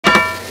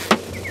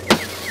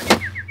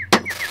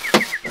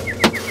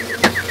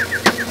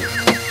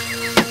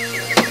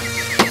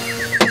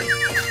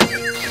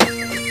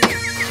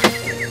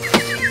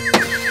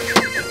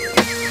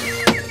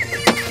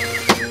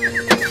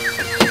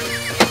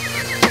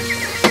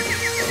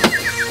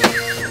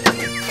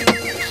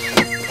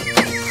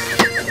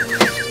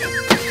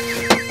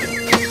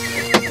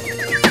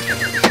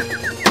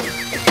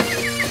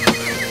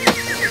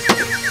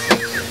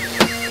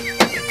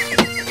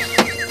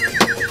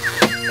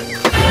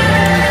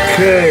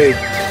Okay,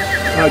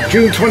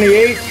 June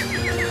 28th,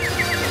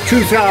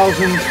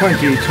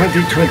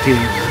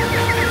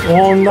 2020.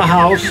 On the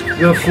house,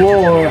 the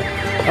floor,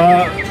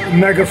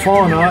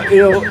 Megafauna,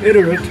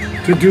 illiterate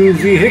to do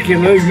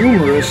vehicular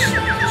humorous.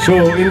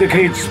 So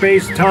indicate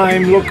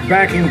space-time, look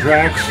backing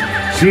tracks,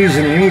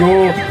 seasoning,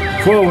 go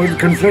forward,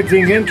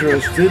 conflicting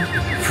interested,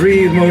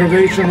 free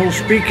motivational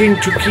speaking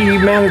to key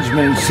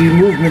management, see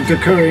movement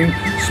occurring,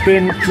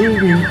 spin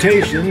true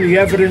mutation, the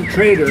evident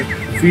trader,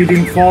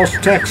 feeding false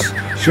texts,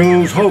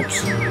 shows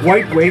hopes,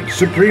 white weight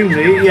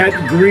supremely, yet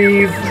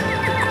grieve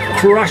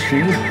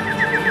crushing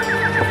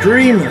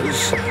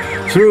dreamers.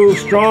 Through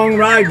strong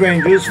ride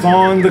ranges,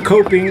 fawn the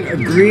coping,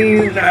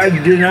 green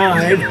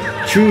denied,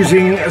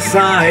 choosing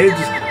sides,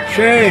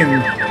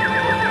 shame.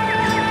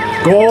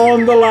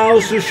 Gone the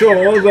louse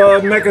ashore,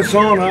 the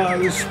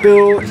Megafauna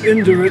spill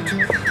indurate,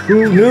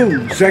 who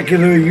knew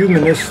secular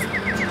humanist,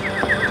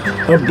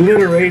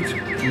 obliterate,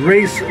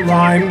 race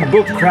rhyme,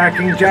 book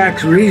cracking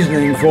Jack's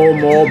reasoning for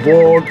more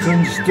bored,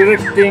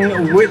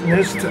 constricting,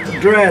 witnessed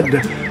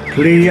dread,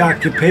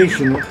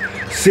 preoccupation,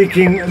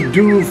 seeking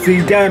do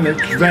the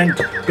damage, vent,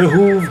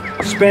 behoove,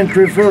 spent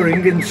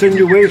referring,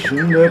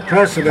 insinuation, the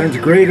precedent,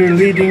 greater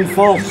leading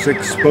false,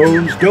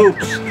 exposed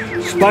dopes,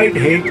 spite,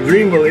 hate,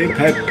 dreamily,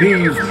 pet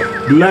peeve,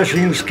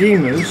 blushing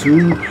schemers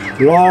who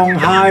long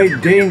hide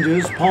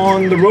dangers,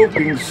 pawn the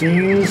roping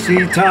scene,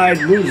 see tide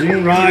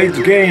losing, rides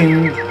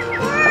gain.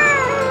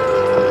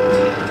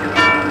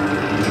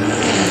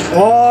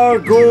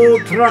 Argo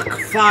truck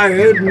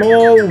fired,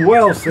 more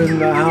wealth in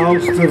the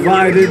house,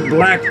 divided,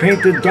 black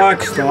painted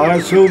dark star,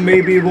 so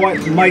maybe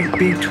what might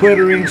be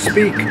twittering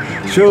speak,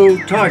 show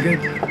target,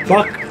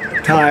 buck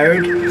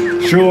tired,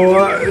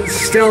 sure,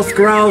 stealth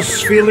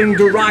grouse feeling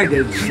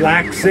derided,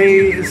 slack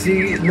say,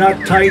 see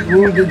nut tight,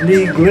 wounded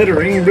knee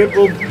glittering,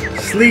 rippled,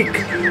 sleek,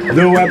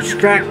 though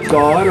abstract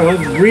thought of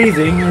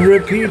breathing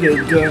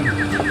repeated,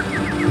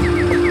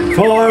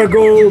 far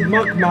gold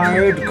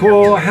muck-mired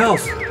core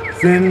health,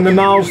 then the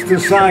mouse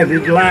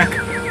decided, lack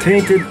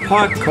tainted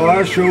pot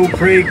car, show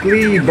prey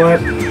glee, but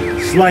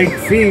slight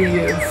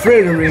fee,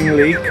 frittering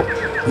leak,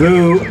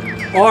 though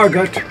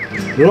argot,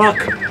 luck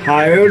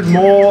hired,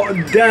 more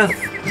death,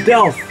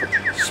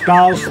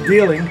 spouse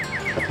dealing,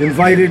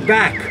 invited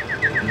back,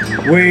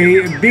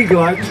 way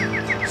beglot,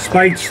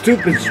 spite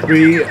stupid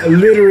spree,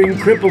 littering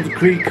crippled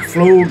creek,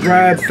 flow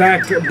drab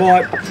fact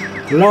bought,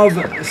 love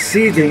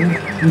seeding,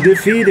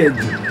 defeated.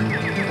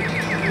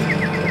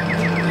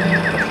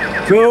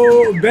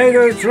 So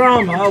beggar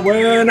trauma,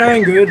 when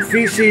angered,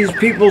 feces,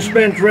 people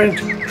spent rent,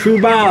 true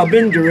bob,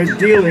 indurate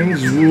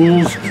dealings,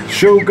 rules,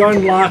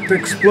 shogun locked,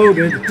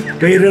 exploded,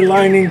 beta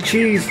lining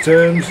cheese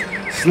terms,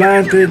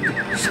 slanted,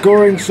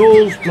 scoring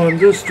souls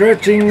plunder,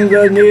 stretching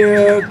the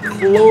near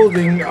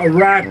clothing, a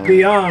rack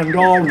beyond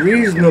all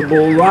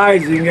reasonable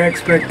rising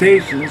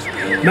expectations,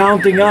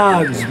 mounting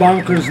odds,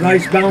 bonkers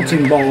nice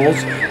bouncing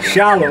balls,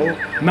 shallow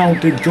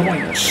mounted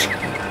joints.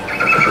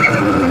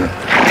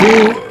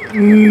 To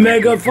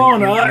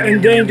Megafauna,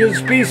 endangered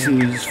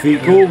species,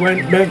 fecal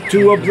went meant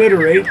to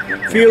obliterate,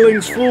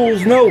 feelings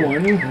fools no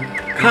one,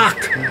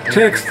 cocked,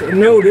 text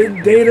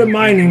noted, data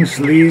mining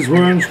sleaze,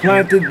 worms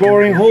planted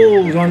boring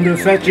holes under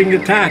fetching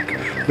attack,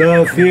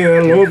 the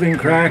fear loathing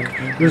crack,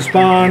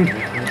 respond,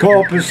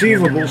 call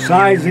perceivable,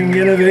 sizing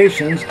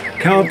innovations,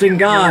 counting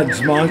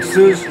gods,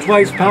 monsters,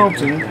 twice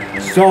pouncing,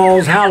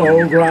 stalls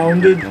hallow,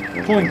 grounded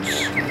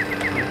points.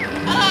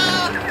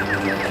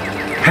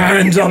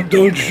 Hands up,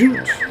 don't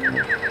shoot.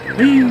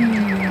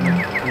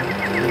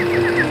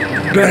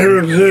 Better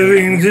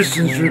observing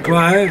distance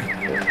required.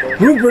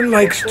 Rupert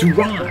likes to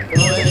rhyme.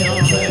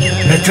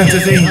 That's not the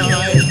thing.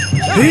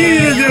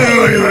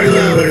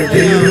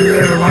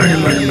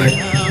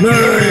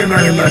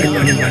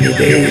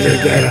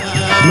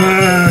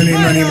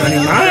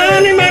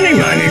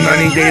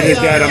 Money, data,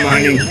 data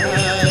mining.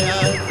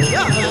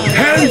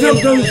 Hands up,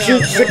 don't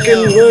shoot,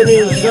 sicken,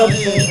 wording,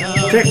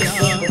 subtext,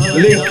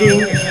 linking,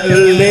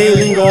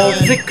 layering all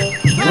thick.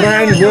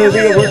 Brand worthy,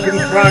 a work in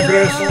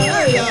progress.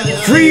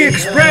 Free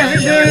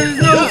expression, there's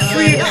no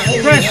free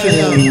expression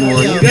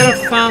anymore. You gotta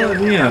follow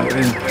me out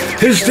and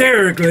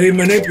hysterically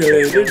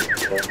manipulated.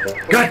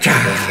 Gotcha!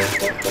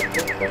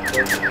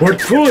 What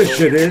foolish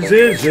it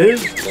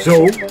is,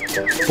 so,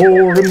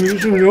 for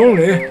amusement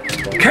only,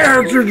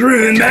 character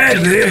driven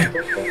badly.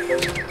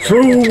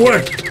 So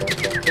what?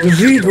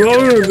 Deceit,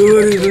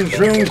 vulnerabilities, and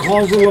shown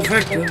causal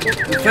effective,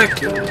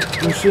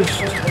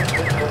 persist.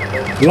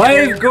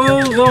 Life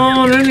goes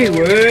on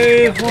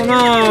anyway for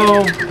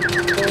now.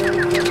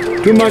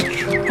 Too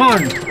much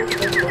pun.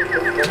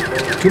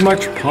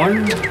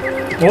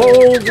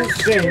 All the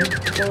same.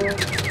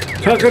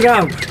 Tuck it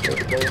out.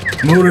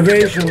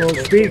 Motivational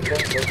speak.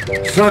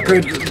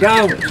 Suckered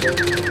doubt.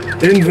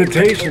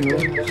 Invitational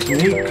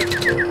sneak.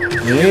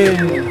 Yeah.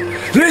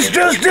 This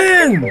just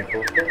in!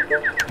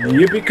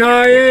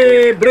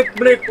 Yippee-ki-yay! Blick,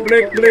 blick,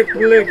 blick, blick,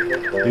 blick.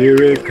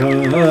 Here it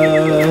comes.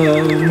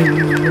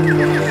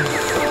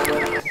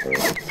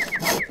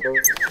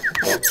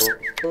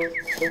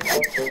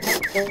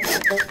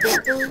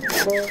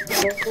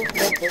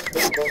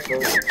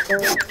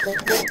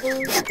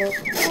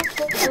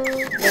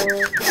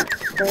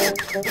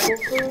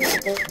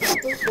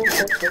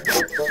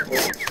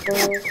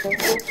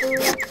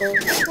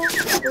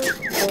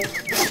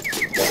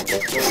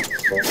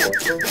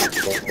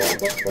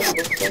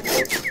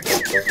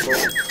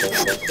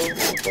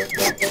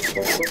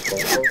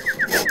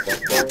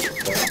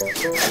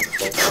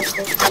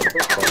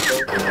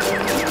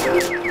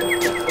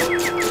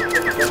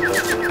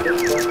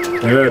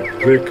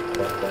 Click,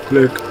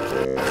 click,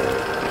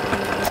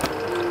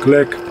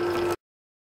 click.